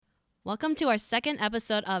Welcome to our second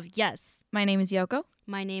episode of Yes. My name is Yoko.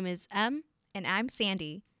 My name is Em. And I'm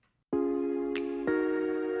Sandy.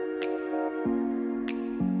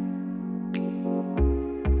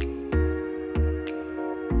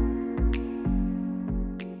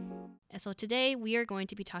 So today we are going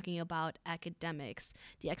to be talking about academics,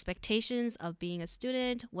 the expectations of being a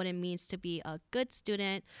student, what it means to be a good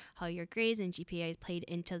student, how your grades and GPA played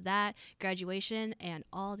into that, graduation, and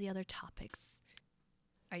all the other topics.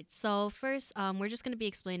 All right, so first, we're just going to be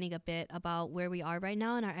explaining a bit about where we are right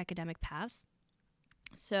now in our academic paths.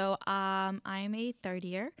 So I'm a third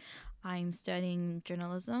year. I'm studying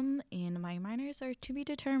journalism and my minors are to be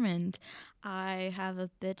determined. I have a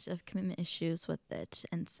bit of commitment issues with it.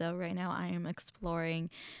 And so right now I am exploring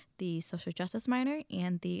the social justice minor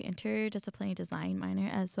and the interdisciplinary design minor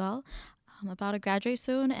as well. I'm about to graduate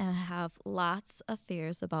soon and I have lots of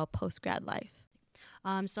fears about post-grad life.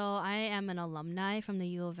 So I am an alumni from the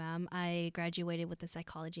U of M. I graduated with a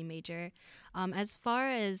psychology major. As far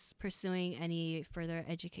as pursuing any further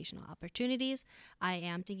educational opportunities, I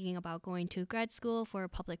am thinking about going to grad school for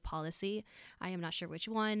public policy. I am not sure which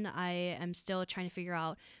one. I am still trying to figure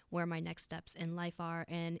out where my next steps in life are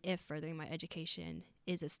and if furthering my education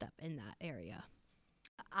is a step in that area.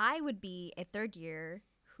 I would be a third year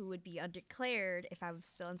who would be undeclared if I was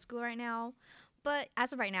still in school right now. But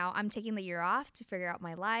as of right now, I'm taking the year off to figure out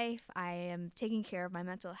my life. I am taking care of my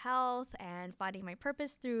mental health and finding my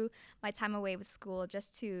purpose through my time away with school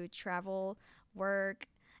just to travel, work,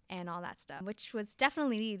 and all that stuff, which was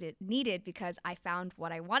definitely needed because I found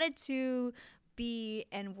what I wanted to be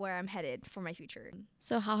and where I'm headed for my future.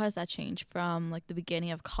 So how has that changed from like the beginning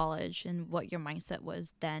of college and what your mindset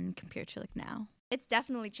was then compared to like now? It's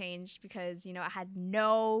definitely changed because, I had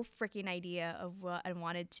no freaking idea of what I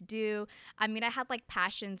wanted to do. I mean, I had like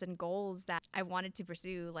passions and goals that I wanted to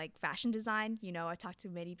pursue, like fashion design. I talked to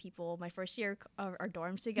many people my first year of our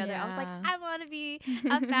dorms together. I was like, I want to be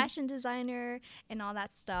a fashion designer and all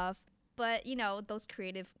that stuff. But, those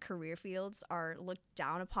creative career fields are looked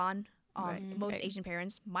down upon. Most Asian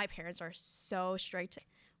parents, my parents are so strict,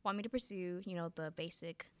 want me to pursue, the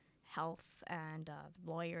basic health and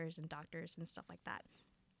lawyers and doctors and stuff like that,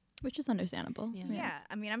 which is understandable. Yeah.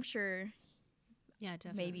 I mean, I'm sure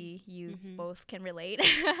maybe you both can relate.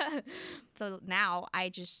 So now I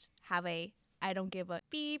just have I don't give a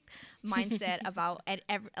beep mindset about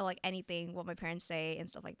anything what my parents say and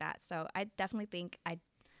stuff like that. So I definitely think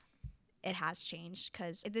it has changed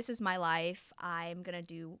because this is my life. I'm gonna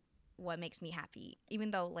do what makes me happy,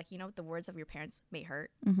 even though the words of your parents may hurt.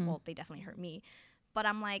 Well, they definitely hurt me. But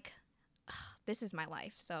I'm like, this is my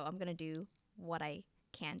life, so I'm going to do what I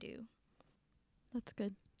can do. That's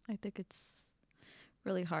good. I think it's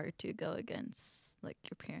really hard to go against like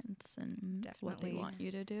your parents and what they want you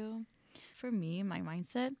to do. For me, my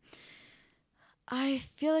mindset, I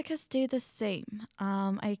feel like has stayed the same.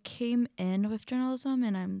 I came in with journalism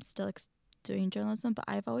and I'm still doing journalism, but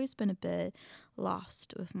I've always been a bit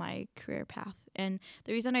lost with my career path. And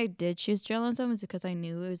the reason I did choose journalism is because I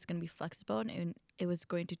knew it was going to be flexible and it was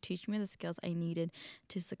going to teach me the skills I needed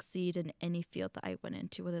to succeed in any field that I went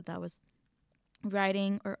into, whether that was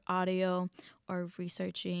writing or audio or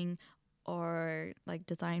researching or like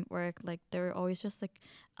design work. Like there were always just like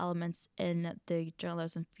elements in the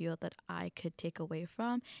journalism field that I could take away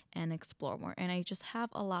from and explore more. And I just have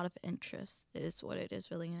a lot of interest is what it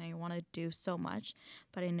is really. And I want to do so much,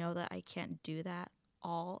 but I know that I can't do that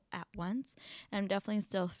all at once. And I'm definitely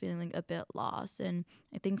still feeling a bit lost. And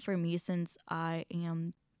I think for me, since I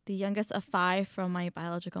am the youngest of 5 from my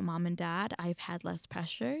biological mom and dad, I've had less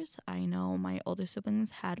pressures. I know my older siblings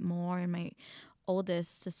had more, and my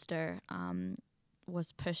oldest sister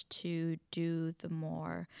was pushed to do the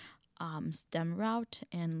more STEM route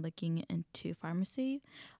and looking into pharmacy.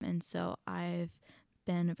 And so I've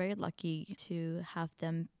been very lucky to have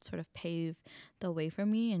them sort of pave the way for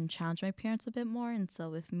me and challenge my parents a bit more. And so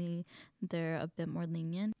with me, they're a bit more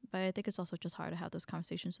lenient. But I think it's also just hard to have those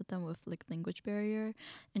conversations with them with like language barrier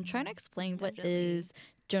and trying to explain what is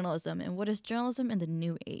journalism and what is journalism in the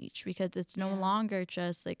new age, because it's no longer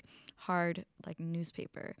just like hard like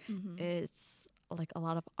newspaper. It's like a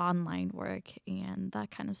lot of online work and that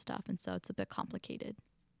kind of stuff. And so it's a bit complicated.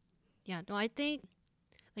 Yeah, no, I think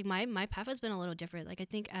like my path has been a little different. Like I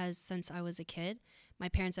think since I was a kid, my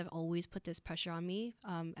parents have always put this pressure on me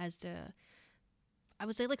as I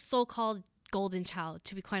would say like so-called golden child,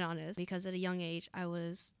 to be quite honest, because at a young age I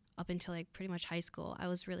was up until like pretty much high school, I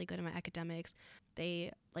was really good at my academics.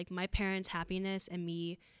 They like my parents' happiness and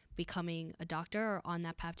me becoming a doctor or on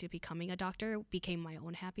that path to becoming a doctor became my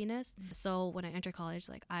own happiness. So when I entered college,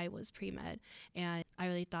 like I was pre-med and I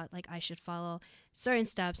really thought like I should follow certain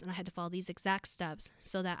steps and I had to follow these exact steps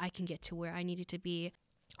so that I can get to where I needed to be.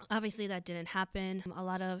 Obviously that didn't happen. A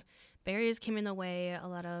lot of barriers came in the way, a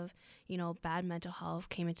lot of, bad mental health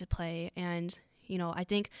came into play. And, I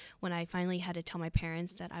think when I finally had to tell my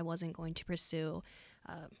parents that I wasn't going to pursue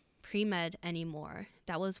pre-med anymore,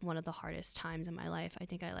 that was one of the hardest times in my life. I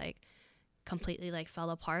think I completely fell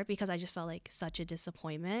apart because I just felt like such a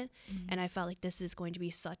disappointment. And I felt like this is going to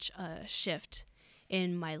be such a shift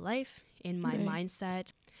in my life, in my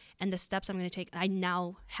mindset, and the steps I'm going to take. I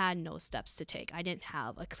now had no steps to take. I didn't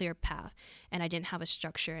have a clear path and I didn't have a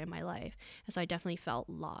structure in my life. And so I definitely felt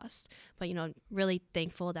lost. But, really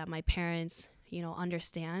thankful that my parents,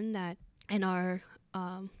 understand that and are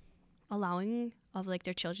allowing of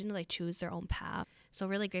their children to choose their own path. So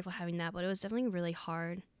really grateful having that. But it was definitely really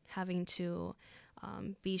hard having to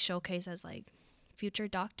be showcased as future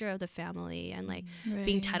doctor of the family and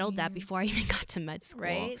being titled that before I even got to med school.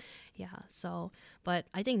 Right. Yeah. So, but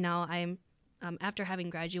I think now I'm after having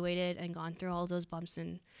graduated and gone through all those bumps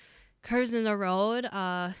and curves in the road,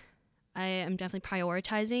 I am definitely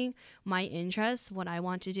prioritizing my interests, what I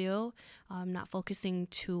want to do, not focusing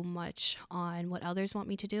too much on what others want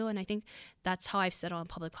me to do. And I think that's how I've settled on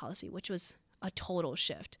public policy, which was a total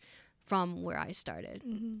shift from where I started.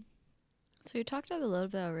 Mm-hmm. So you talked a little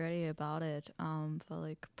bit already about it,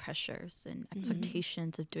 for pressures and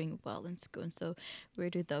expectations of doing well in school. And so where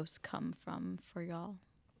do those come from for y'all?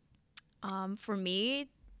 For me,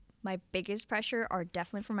 my biggest pressure are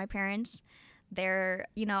definitely from my parents. They're,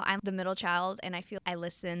 I'm the middle child, and I feel I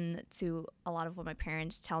listen to a lot of what my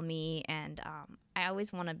parents tell me, and I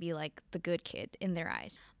always want to be the good kid in their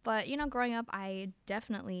eyes. But, growing up, I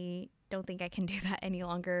definitely don't think I can do that any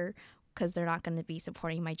longer because they're not going to be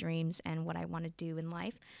supporting my dreams and what I want to do in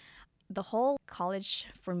life. The whole college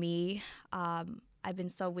for me, I've been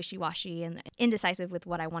so wishy-washy and indecisive with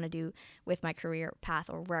what I want to do with my career path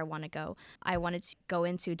or where I want to go. I wanted to go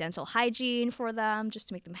into dental hygiene for them, just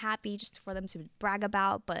to make them happy, just for them to brag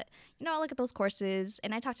about. But, I look at those courses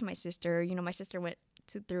and I talked to my sister. My sister went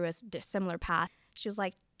through a similar path. She was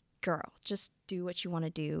like, girl, just do what you want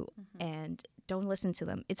to do and don't listen to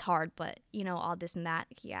them. It's hard, but, all this and that.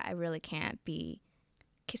 Yeah, I really can't be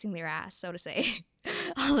kissing their ass, so to say,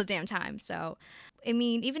 all the damn time. So, I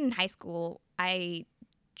mean, even in high school, I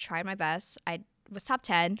tried my best. I was top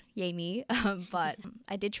 10, yay me, but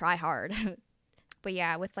I did try hard. But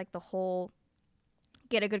yeah, with the whole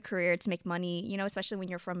get a good career to make money, especially when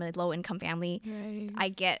you're from a low income family, I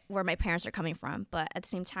get where my parents are coming from. But at the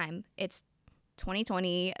same time, it's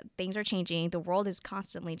 2020, things are changing. The world is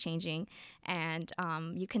constantly changing. And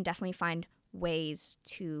you can definitely find ways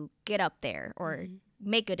to get up there or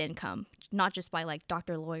make good income, not just by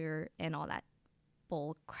doctor, lawyer, and all that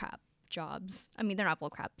bull crap jobs. I mean, they're not bull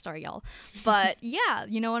crap. Sorry, y'all. But yeah,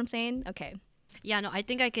 you know what I'm saying? Okay. Yeah, no, I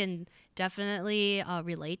think I can definitely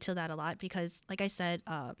relate to that a lot because, like I said,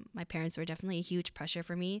 my parents were definitely a huge pressure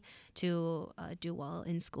for me to do well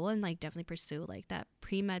in school and definitely pursue that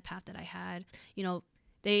pre-med path that I had.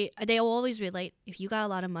 They will always relate, if you got a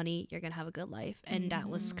lot of money, you're gonna have a good life, and that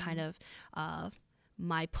was kind of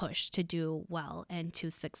my push to do well and to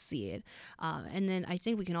succeed. And then I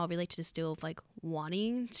think we can all relate to this too of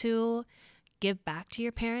wanting to give back to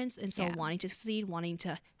your parents, and so wanting to succeed, wanting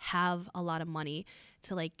to have a lot of money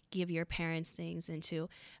to give your parents things and to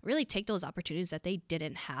really take those opportunities that they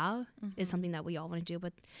didn't have is something that we all want to do.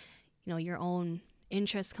 But your own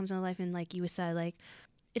interest comes into life, and you said,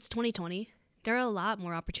 it's 2020. There are a lot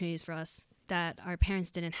more opportunities for us that our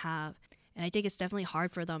parents didn't have. And I think it's definitely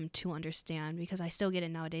hard for them to understand because I still get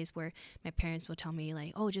it nowadays where my parents will tell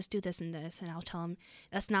me oh, just do this and this. And I'll tell them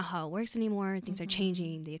that's not how it works anymore. Things are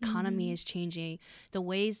changing. The economy is changing. The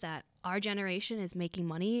ways that our generation is making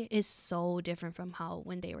money is so different from how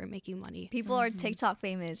when they were making money. People are TikTok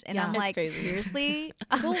famous. And I'm seriously?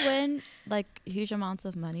 People win huge amounts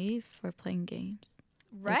of money for playing games.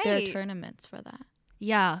 Right. There are tournaments for that.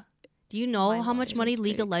 Yeah. Do you know how much money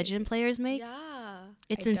League of Legends players make? Yeah.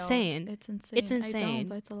 It's insane. It's insane. It's insane.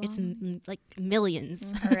 But it's a lot. It's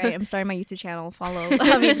millions. All right. I'm starting my YouTube channel.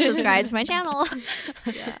 Subscribe to my channel.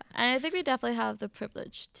 Yeah. And I think we definitely have the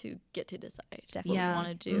privilege to get to decide what we want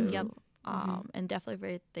to do. Yep. And definitely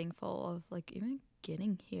very thankful of even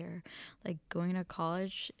getting here. Going to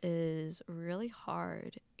college is really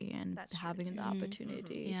hard, and That's having the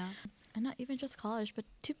opportunity. Yeah. And not even just college, but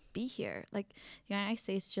to be here. The United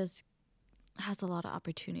States just has a lot of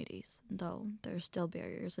opportunities, though there's still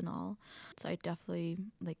barriers and all. So I definitely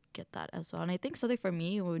get that as well. And I think something for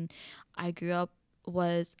me when I grew up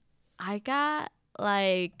was I got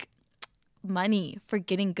like money for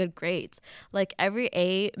getting good grades. Like every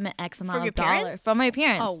A meant X amount of dollars from my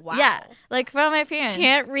parents. Oh wow. Yeah, like from my parents.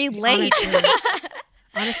 Can't relate.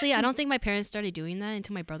 Honestly, I don't think my parents started doing that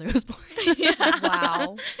until my brother was born.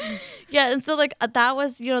 Wow. Yeah, and so like that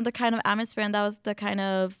was, you know, the kind of atmosphere, and that was the kind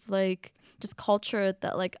of like just culture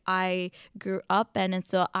that like I grew up in, and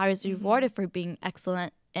so I was rewarded for being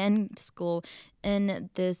excellent in school in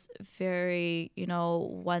this very, you know,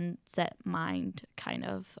 one set mind kind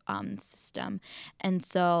of system. And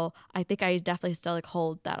so I think I definitely still like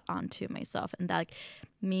hold that onto myself, and that like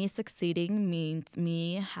me succeeding means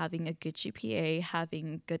me having a good GPA,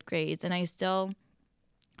 having good grades, and I still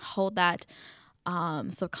hold that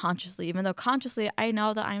subconsciously, even though consciously I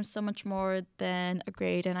know that I'm so much more than a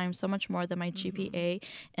grade, and I'm so much more than my GPA,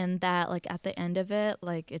 and that like at the end of it,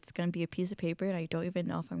 like it's gonna be a piece of paper and I don't even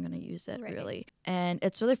know if I'm gonna use it really. And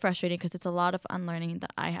it's really frustrating because it's a lot of unlearning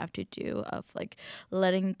that I have to do, of like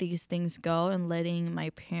letting these things go and letting my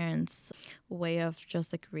parents' way of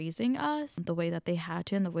just like raising us the way that they had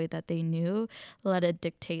to and the way that they knew, let it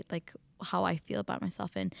dictate like how I feel about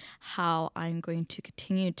myself and how I'm going to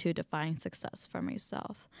continue to define success for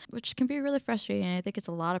myself, which can be really frustrating. I think it's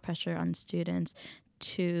a lot of pressure on students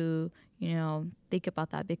to, you know, think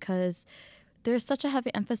about that, because there's such a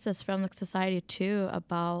heavy emphasis from like society too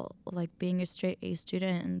about like being a straight A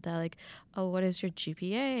student, and that like, oh, what is your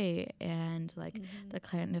GPA, and like the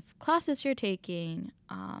kind of classes you're taking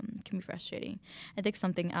can be frustrating. I think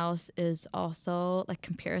something else is also like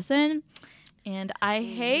comparison. And I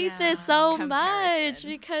hate this so much,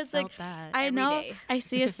 because like I know I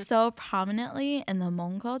see it so prominently in the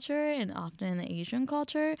Hmong culture and often in the Asian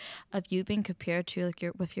culture of you being compared to like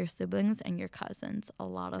with your siblings and your cousins a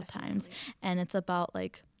lot of times, and it's about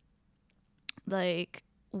like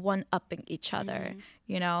one upping each other,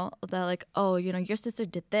 you know, that like, oh, you know, your sister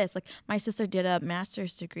did this, like my sister did a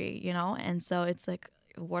master's degree, you know, and so it's like,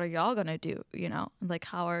 what are y'all gonna do, you know, like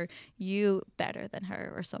how are you better than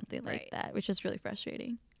her or something like that, which is really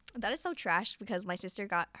frustrating. That is so trash, because my sister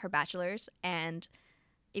got her bachelor's, and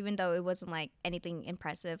even though it wasn't like anything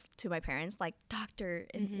impressive to my parents, like doctor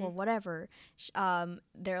and or whatever,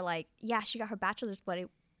 they're like, yeah, she got her bachelor's, but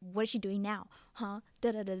what is she doing now?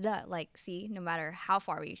 Like, see, no matter how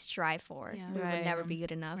far we strive for, we would never be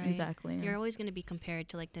good enough. Exactly. You're always going to be compared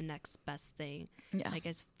to like the next best thing, like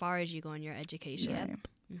as far as you go in your education.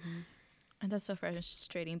 And that's so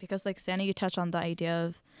frustrating, because like Sandy, you touched on the idea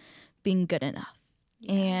of being good enough,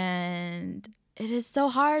 and it is so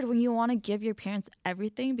hard when you want to give your parents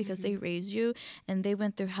everything, because they raised you and they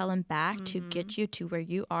went through hell and back to get you to where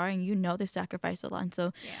you are, and you know they sacrificed a lot. And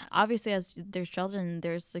so obviously as their children,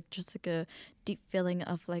 there's like just like a deep feeling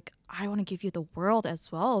of like, I want to give you the world as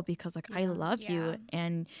well, because like I love you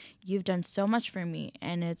and you've done so much for me.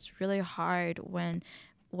 And it's really hard when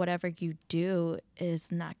whatever you do is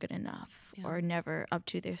not good enough or never up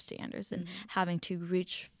to their standards, and having to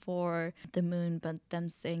reach for the moon, but them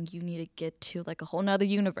saying you need to get to like a whole nother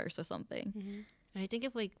universe or something. And I think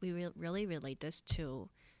if like we really relate this to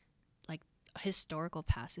like historical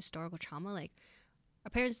trauma, like our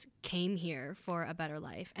parents came here for a better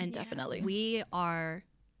life, and definitely we are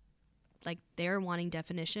like their wanting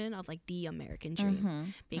definition of like the American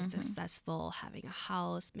dream, being successful, having a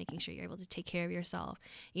house, making sure you're able to take care of yourself.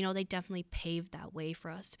 You know, they definitely paved that way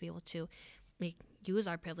for us to be able to use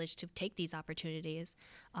our privilege to take these opportunities.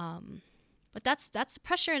 But that's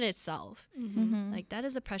pressure in itself. Like that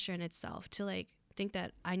is a pressure in itself, to like think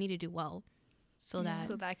that I need to do well so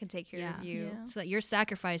that I can take care of you, so that your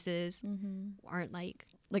sacrifices aren't like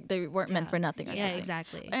they weren't meant for nothing or something.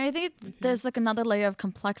 Exactly. And I think there's like another layer of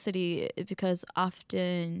complexity, because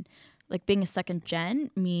often like being a second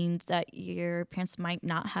gen means that your parents might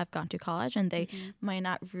not have gone to college, and they might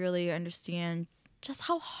not really understand just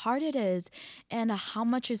how hard it is and how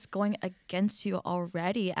much is going against you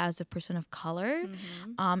already as a person of color,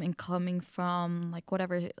 and coming from like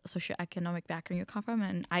whatever socioeconomic background you come from.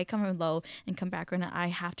 And I come from low income background, and I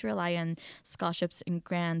have to rely on scholarships and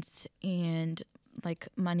grants and like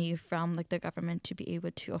money from like the government to be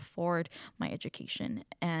able to afford my education,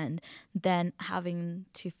 and then having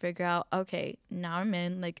to figure out, okay, now I'm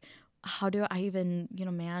in, like, how do I even, you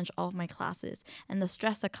know, manage all of my classes, and the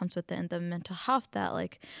stress that comes with it, and the mental health that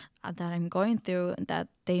like that I'm going through, that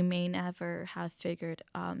they may never have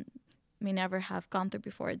gone through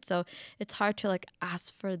before. So it's hard to like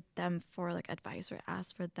ask for them for like advice, or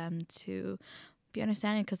ask for them to be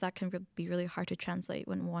understanding, because that can be really hard to translate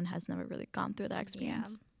when one has never really gone through that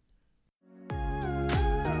experience.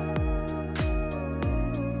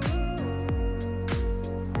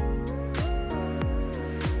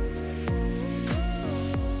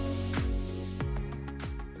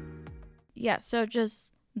 Yeah, so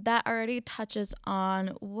just that already touches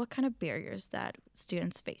on what kind of barriers that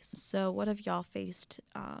students face. So what have y'all faced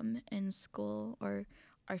in school or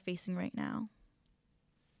are facing right now?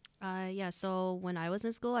 Yeah, so when I was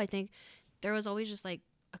in school, I think there was always just like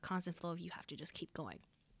a constant flow of you have to just keep going.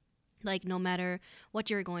 Like no matter what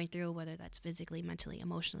you're going through, whether that's physically, mentally,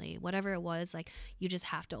 emotionally, whatever it was, like you just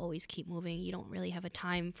have to always keep moving. You don't really have a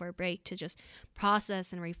time for a break to just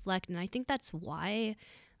process and reflect. And I think that's why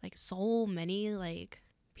like so many like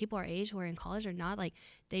people our age who are in college or not, like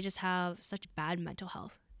they just have such bad mental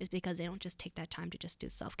health, is because they don't just take that time to just do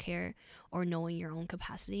self-care or knowing your own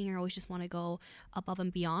capacity, and you always just want to go above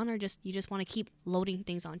and beyond, or just you just want to keep loading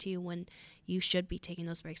things onto you when you should be taking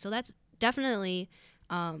those breaks. So that's definitely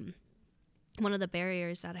one of the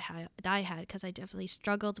barriers that I had, because I definitely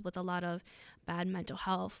struggled with a lot of bad mental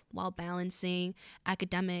health while balancing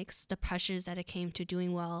academics, the pressures that it came to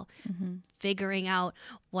doing well, figuring out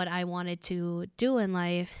what I wanted to do in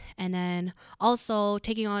life, and then also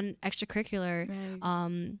taking on extracurricular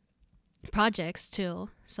projects too.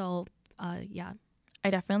 So yeah, I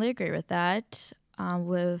definitely agree with that.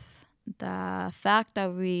 With the fact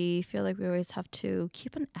that we feel like we always have to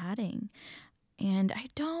keep on adding. And I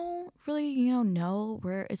don't really, know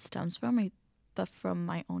where it stems from. But from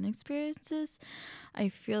my own experiences, I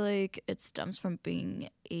feel like it stems from being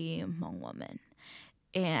a Hmong woman.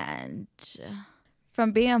 And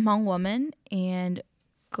from being a Hmong woman and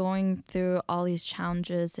going through all these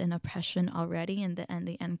challenges and oppression already, and in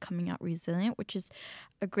the end coming out resilient, which is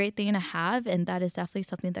a great thing to have. And that is definitely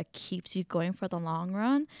something that keeps you going for the long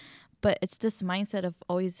run. But it's this mindset of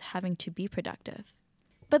always having to be productive.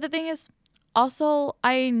 But the thing is, also,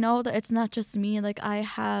 I know that it's not just me. Like, I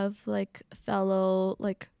have, like, fellow,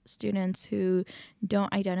 like, students who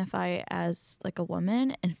don't identify as, like, a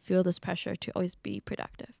woman and feel this pressure to always be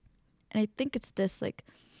productive. And I think it's this, like,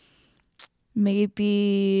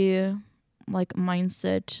 maybe, like,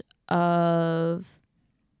 mindset of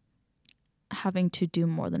having to do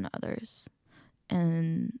more than others.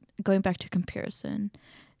 And going back to comparison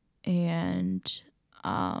and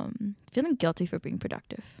feeling guilty for being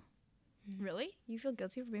productive. Really? You feel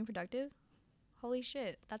guilty for being productive? Holy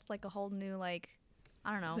shit. That's like a whole new, like,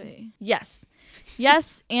 I don't know. Wait. Yes.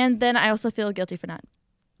 Yes. And then I also feel guilty for not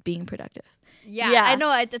being productive. Yeah. I know.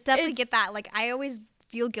 I definitely get that. Like, I always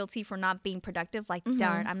feel guilty for not being productive. Like,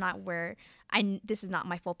 darn, I'm not where this is not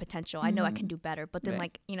my full potential. I know I can do better. But then,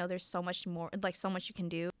 like, there's so much more, like, so much you can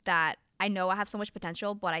do that I know I have so much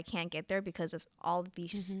potential, but I can't get there because of all of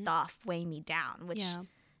these stuff weighing me down, which,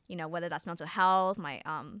 whether that's mental health, my,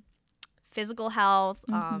 physical health,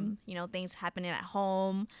 things happening at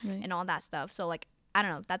home and all that stuff. So like, I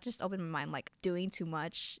don't know, that just opened my mind. Like doing too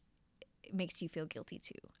much makes you feel guilty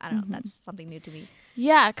too. I don't know. That's something new to me.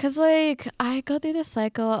 Yeah. Cause like I go through this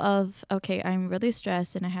cycle of, okay, I'm really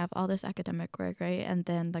stressed and I have all this academic work. Right. And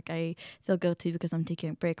then like, I feel guilty because I'm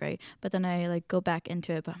taking a break. Right. But then I like go back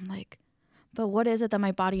into it, but I'm like, but what is it that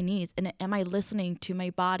my body needs? And am I listening to my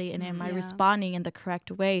body? And am I responding in the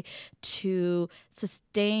correct way to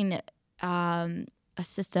sustain a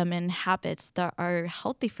system and habits that are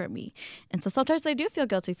healthy for me? And so sometimes I do feel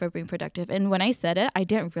guilty for being productive. And when I said it, I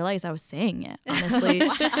didn't realize I was saying it, honestly.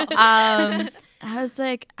 I was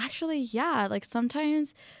like, actually, yeah, like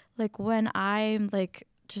sometimes like when I'm like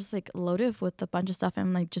just like loaded with a bunch of stuff and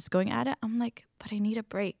I'm like just going at it, I'm like, but I need a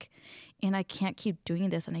break and I can't keep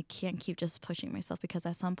doing this and I can't keep just pushing myself because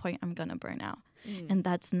at some point I'm gonna burn out and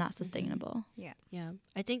that's not sustainable. Yeah.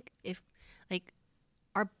 I think if like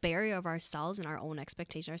our barrier of ourselves and our own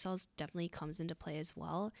expectation of ourselves definitely comes into play as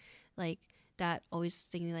well. Like that always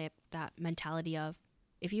thinking like that mentality of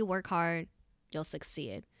if you work hard, you'll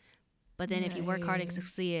succeed. But then if you work hard and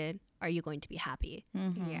succeed, are you going to be happy?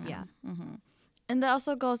 Yeah. And that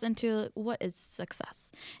also goes into what is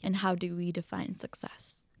success and how do we define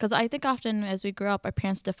success? Because I think often as we grow up, our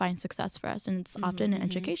parents define success for us, and it's often in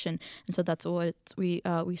education, and so that's what we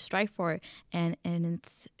strive for, and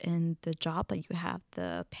it's in the job that you have,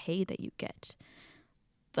 the pay that you get.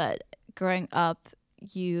 But growing up,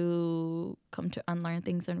 you come to unlearn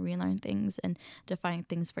things and relearn things and define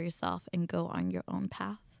things for yourself and go on your own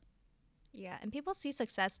path. Yeah, and people see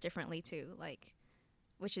success differently too, like,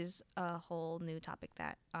 which is a whole new topic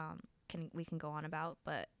that we can go on about.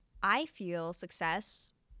 But I feel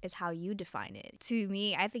success is how you define it. To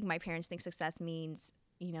me, I think my parents think success means,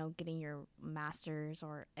 getting your master's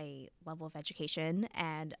or a level of education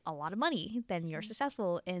and a lot of money. Then you're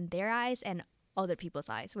successful in their eyes and other people's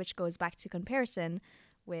eyes, which goes back to comparison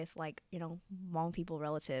with like, Hmong people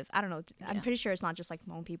relative. I don't know. I'm pretty sure it's not just like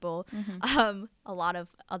Hmong people. A lot of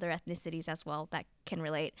other ethnicities as well that can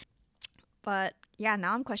relate. But yeah,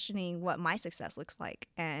 now I'm questioning what my success looks like.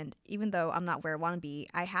 And even though I'm not where I want to be,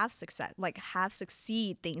 I have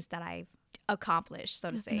succeed things that I've accomplished, so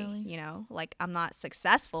to say. You know, like I'm not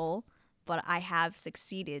successful, but I have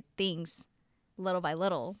succeeded things little by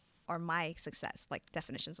little, or my success, like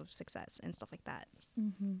definitions of success and stuff like that.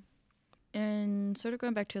 Mm-hmm. And sort of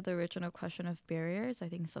going back to the original question of barriers, I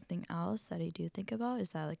think something else that I do think about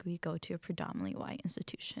is that like we go to a predominantly white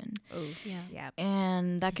institution. Oh, yeah.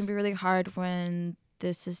 And that can be really hard when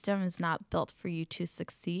the system is not built for you to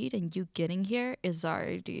succeed, and you getting here is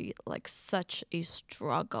already like such a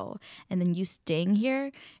struggle. And then you staying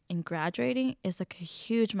here and graduating is like a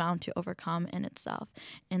huge mountain to overcome in itself.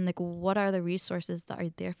 And like, what are the resources that are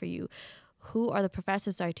there for you? Who are the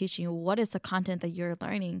professors that are teaching you? What is the content that you're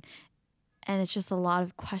learning? And it's just a lot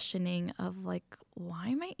of questioning of like, why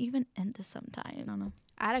am I even in this sometime? I don't know.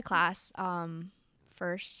 I had a class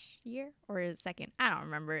first year or second, I don't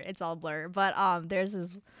remember, it's all blur, but there's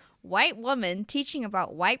this white woman teaching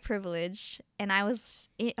about white privilege, and I was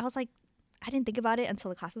like, I didn't think about it until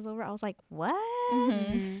the class was over. I was like, what?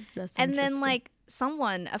 Mm-hmm. That's and then like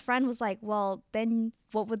a friend was like, well, then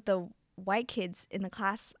what would the white kids in the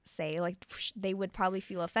class say? Like, they would probably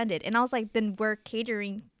feel offended. And I was like, then we're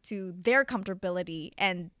catering to their comfortability,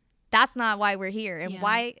 and that's not why we're here. And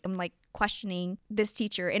why I'm like questioning this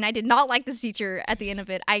teacher, and I did not like this teacher at the end of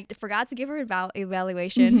it. I forgot to give her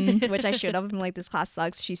evaluation, which I should have. I'm like, this class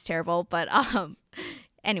sucks, she's terrible. But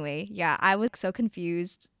anyway, yeah, I was so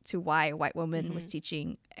confused to why a white woman was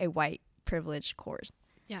teaching a white privilege course.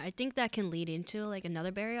 Yeah, I think that can lead into like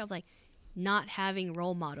another barrier of like not having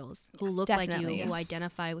role models who look like you, who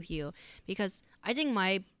identify with you. Because I think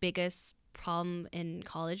my biggest problem in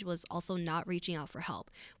college was also not reaching out for help,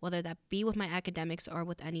 whether that be with my academics or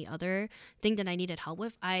with any other thing that I needed help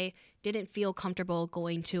with. I didn't feel comfortable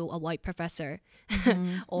going to a white professor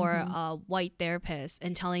or a white therapist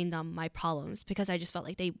and telling them my problems, because I just felt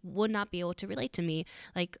like they would not be able to relate to me.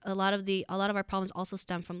 Like a lot of our problems also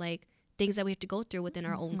stem from like things that we have to go through within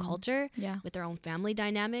our own culture, with our own family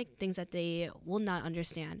dynamic, things that they will not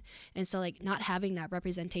understand. And so like not having that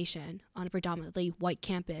representation on a predominantly white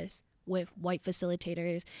campus with white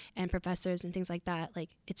facilitators and professors and things like that, like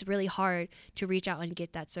it's really hard to reach out and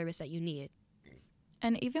get that service that you need.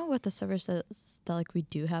 And even with the services that like we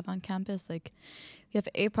do have on campus, like we have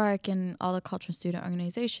APARC and all the cultural student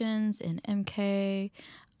organizations and MK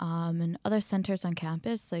and other centers on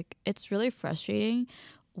campus, like it's really frustrating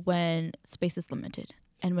when space is limited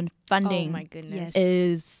and when funding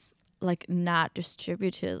is like not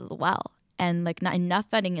distributed well, and like not enough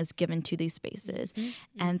funding is given to these spaces,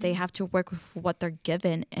 and they have to work with what they're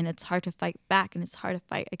given, and it's hard to fight back, and it's hard to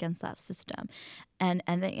fight against that system, and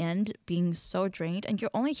in the end being so drained, and you're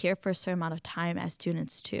only here for a certain amount of time as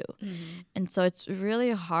students too. And so it's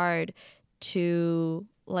really hard to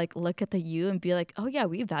like look at the U and be like, oh yeah,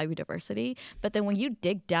 we value diversity, but then when you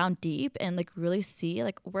dig down deep and like really see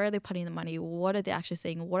like where are they putting the money, what are they actually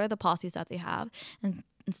saying, what are the policies that they have, and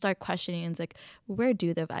start questioning, and it's like, where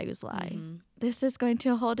do their values lie? This is going to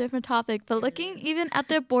a whole different topic, but looking even at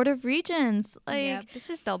the Board of Regents, like this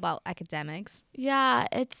is still about academics. Yeah,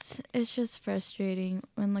 it's just frustrating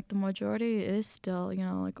when like the majority is still, you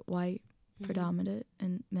know, like white predominant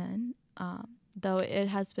and men, though it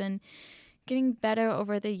has been getting better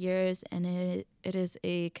over the years, and it is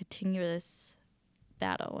a continuous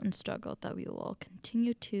battle and struggle that we will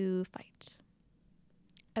continue to fight.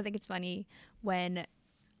 I think it's funny when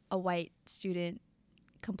a white student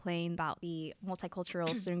complain about the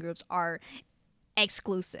multicultural student groups are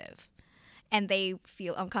exclusive, and they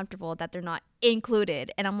feel uncomfortable that they're not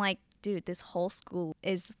included. And I'm like, dude, this whole school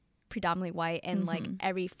is predominantly white, and like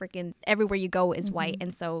everywhere you go is white,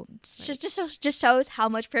 and so just shows how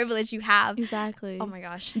much privilege you have. Exactly. Oh my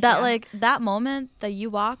gosh. That like that moment that you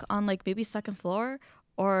walk on like maybe second floor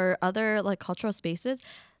or other like cultural spaces,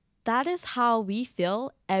 that is how we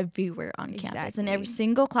feel everywhere on campus, in every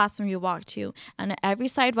single classroom you walk to, and every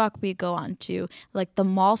sidewalk we go on to, like the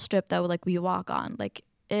mall strip that like we walk on. Like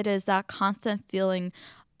it is that constant feeling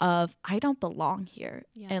of I don't belong here,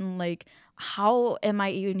 and like how am I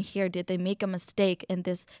even here? Did they make a mistake? And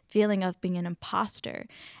this feeling of being an imposter.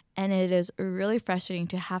 And it is really frustrating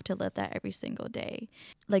to have to live that every single day.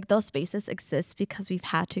 Like those spaces exist because we've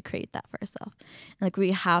had to create that for ourselves. Like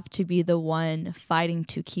we have to be the one fighting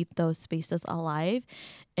to keep those spaces alive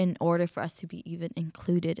in order for us to be even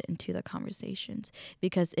included into the conversations.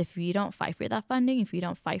 Because if we don't fight for that funding, if we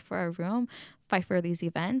don't fight for our room, fight for these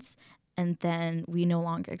events, and then we no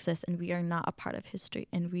longer exist, and we are not a part of history,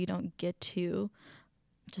 and we don't get to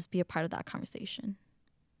just be a part of that conversation.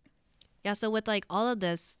 Yeah, so with like all of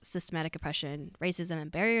this systematic oppression, racism,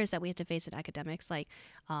 and barriers that we have to face in academics, like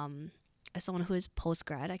as someone who is post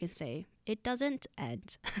grad, I can say it doesn't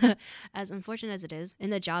end. As unfortunate as it is, in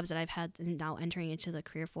the jobs that I've had now entering into the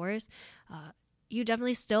career force, you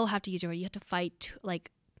definitely still have to use your. You have to fight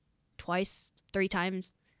like twice, 3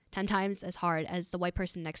 times, 10 times as hard as the white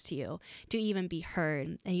person next to you to even be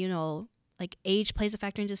heard. And you know, like age plays a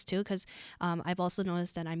factor in this too, because I've also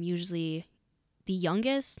noticed that I'm usually the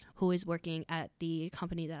youngest who is working at the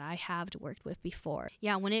company that I have worked with before.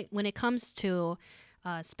 Yeah, when it comes to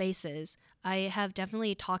spaces, I have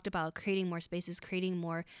definitely talked about creating more spaces, creating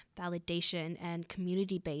more validation and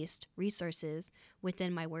community-based resources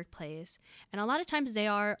within my workplace. And a lot of times they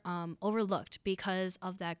are overlooked because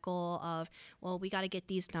of that goal of, well, we got to get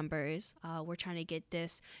these numbers. We're trying to get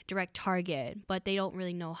this direct target, but they don't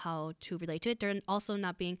really know how to relate to it. They're also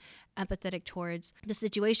not being empathetic towards the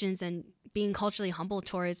situations and being culturally humble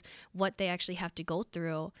towards what they actually have to go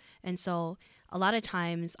through. And so a lot of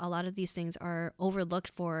times, a lot of these things are overlooked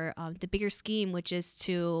for the bigger scheme, which is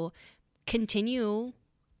to continue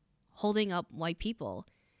holding up white people.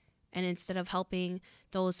 And instead of helping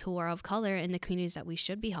those who are of color in the communities that we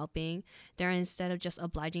should be helping, they're instead of just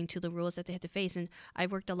obliging to the rules that they have to face. And I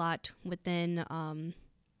worked a lot within,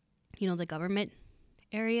 the government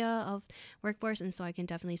area of workforce. And so I can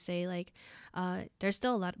definitely say, like, there's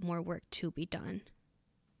still a lot more work to be done.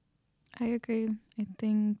 I agree. I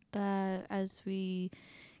think that as we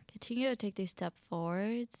continue to take these steps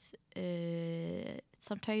forwards, it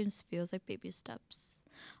sometimes feels like baby steps.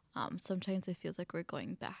 Sometimes it feels like we're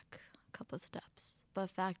going back a couple of steps.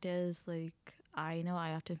 But fact is, like, I know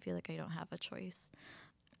I often feel like I don't have a choice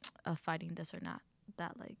of fighting this or not.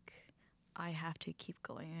 That, like, I have to keep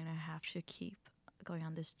going and I have to keep going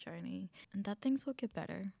on this journey. And that things will get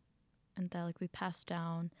better. And that, like, we pass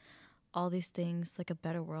down all these things, like a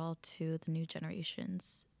better world, to the new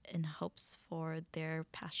generations in hopes for their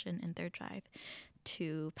passion and their drive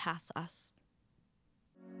to pass us.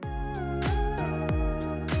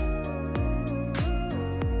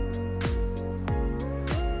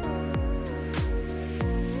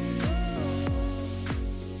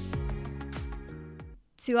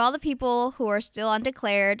 To all the people who are still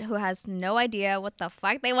undeclared, who has no idea what the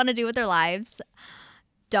fuck they want to do with their lives,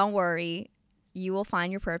 don't worry. You will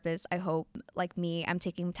find your purpose, I hope. Like me, I'm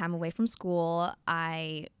taking time away from school.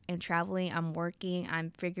 I am traveling, I'm working, I'm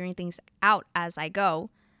figuring things out as I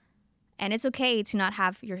go. And it's okay to not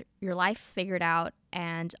have your life figured out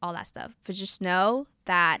and all that stuff. But just know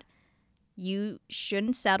that you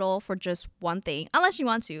shouldn't settle for just one thing, unless you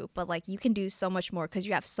want to. But like, you can do so much more because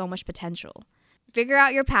you have so much potential. Figure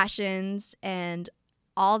out your passions and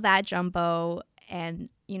all that jumbo. And,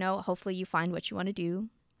 hopefully you find what you want to do.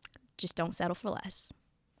 Just don't settle for less.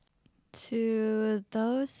 To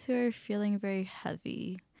those who are feeling very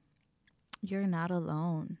heavy, you're not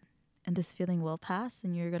alone. And this feeling will pass,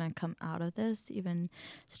 and you're going to come out of this even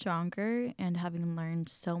stronger and having learned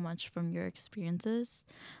so much from your experiences,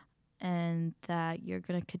 and that you're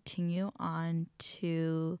going to continue on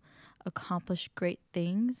to accomplish great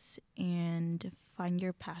things and find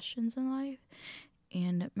your passions in life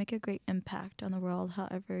and make a great impact on the world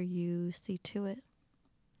however you see to it.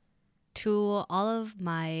 To all of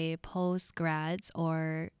my post-grads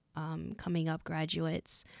or coming up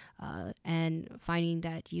graduates and finding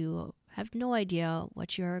that you have no idea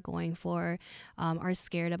what you're going for, are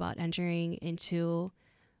scared about entering into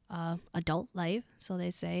adult life, so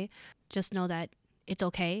they say, just know that it's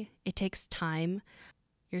okay. It takes time.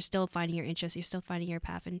 You're still finding your interest. You're still finding your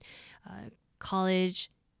path. And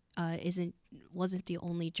college wasn't the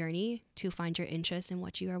only journey to find your interest in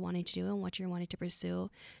what you are wanting to do and what you're wanting to pursue.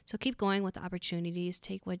 So keep going with the opportunities.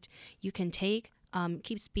 Take what you can take.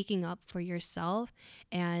 Keep speaking up for yourself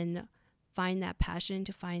and find that passion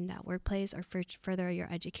to find that workplace or further your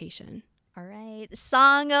education. All right,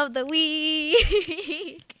 song of the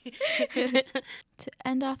week. To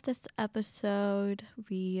end off this episode,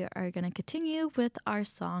 we are going to continue with our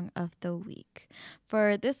song of the week.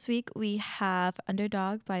 For this week, we have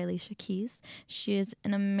Underdog by Alicia Keys. She is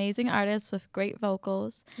an amazing artist with great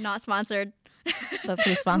vocals. Not sponsored. But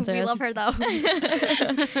please sponsor us. We love her, though.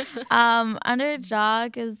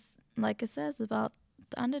 Underdog is, like it says, about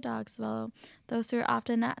the underdogs, about those who are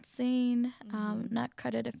often not seen, not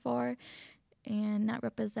credited for, and not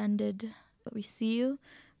represented. But we see you.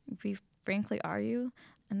 We frankly are you.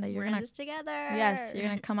 And that you're in this together. Yes, you're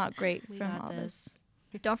going to come out great from all this.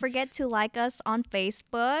 Don't forget to like us on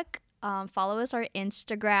Facebook. Follow us on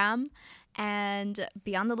Instagram. And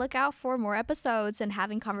be on the lookout for more episodes and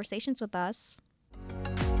having conversations with us.